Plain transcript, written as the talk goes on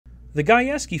The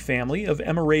Gajeski family of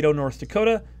Emerado, North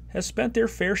Dakota has spent their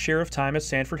fair share of time at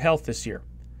Sanford Health this year.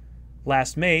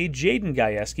 Last May, Jadeyn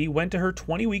Gajeski went to her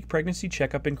 20-week pregnancy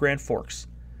checkup in Grand Forks.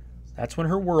 That's when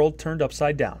her world turned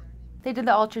upside down. They did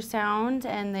the ultrasound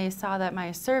and they saw that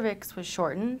my cervix was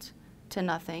shortened to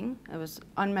nothing. It was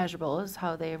unmeasurable is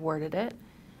how they worded it.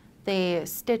 They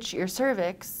stitch your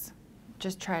cervix,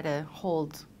 just try to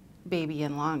hold baby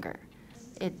in longer.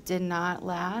 It did not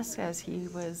last as he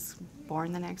was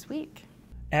born the next week.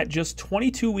 At just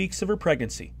 22 weeks of her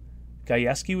pregnancy,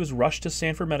 Gajeski was rushed to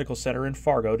Sanford Medical Center in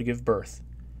Fargo to give birth.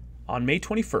 On May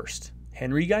 21st,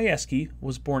 Henry Gajeski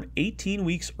was born 18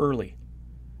 weeks early.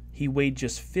 He weighed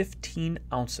just 15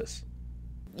 ounces.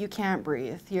 You can't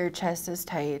breathe. Your chest is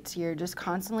tight. You're just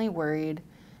constantly worried.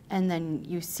 And then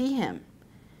you see him,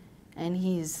 and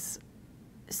he's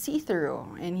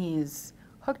see-through, and he's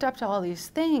hooked up to all these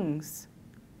things.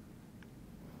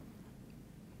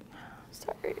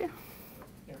 Sorry.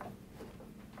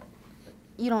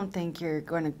 You don't think you're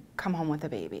going to come home with a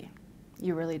baby.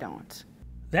 You really don't.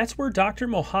 That's where Dr.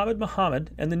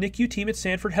 Mohammed and the NICU team at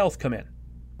Sanford Health come in.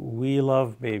 We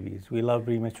love babies. We love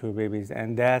premature babies,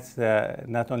 and that's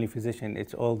not only physician,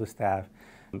 it's all the staff.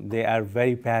 They are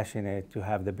very passionate to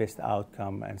have the best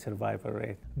outcome and survival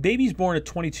rate. Babies born at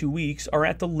 22 weeks are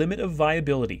at the limit of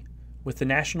viability, with the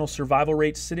national survival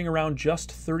rate sitting around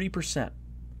just 30%.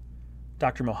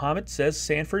 Dr. Mohammed says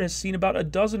Sanford has seen about a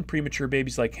dozen premature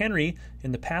babies like Henry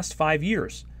in the past 5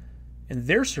 years, and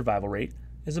their survival rate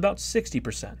is about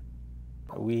 60%.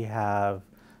 We have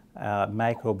a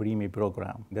Micropreemie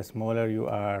program. The smaller you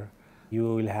are,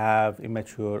 you will have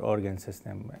immature organ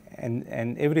system.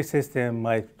 And every system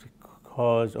might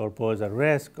cause or pose a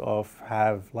risk of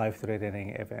have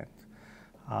life-threatening event.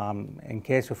 In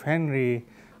case of Henry,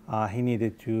 he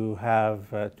needed to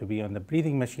have to be on the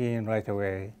breathing machine right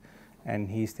away,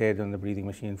 and he stayed on the breathing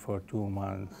machine for 2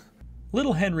 months.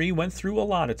 Little Henry went through a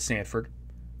lot at Sanford.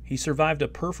 He survived a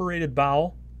perforated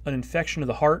bowel, an infection of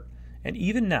the heart, and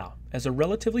even now, as a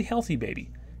relatively healthy baby,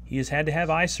 he has had to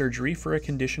have eye surgery for a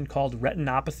condition called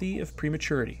retinopathy of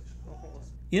prematurity.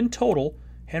 In total,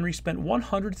 Henry spent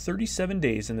 137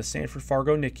 days in the Sanford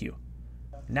Fargo NICU.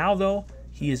 Now, though,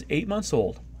 he is 8 months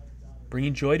old,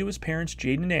 bringing joy to his parents,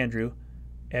 Jadeyn and Andrew,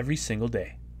 every single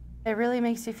day. It really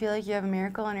makes you feel like you have a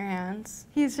miracle in your hands.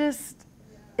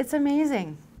 It's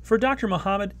amazing. For Dr.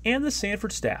 Mohammed and the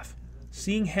Sanford staff,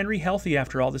 seeing Henry healthy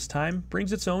after all this time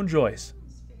brings its own joys.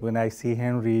 When I see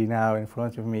Henry now in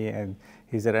front of me and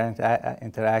he's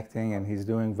interacting and he's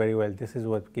doing very well, this is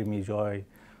what gives me joy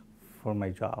for my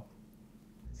job.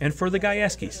 And for the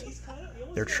Gajeskis,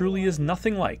 there truly is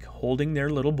nothing like holding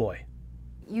their little boy.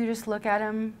 You just look at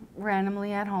him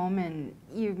randomly at home and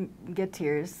you get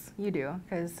tears. You do,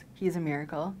 because he's a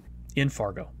miracle. In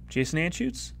Fargo, Jason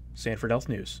Anschutz, Sanford Health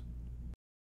News.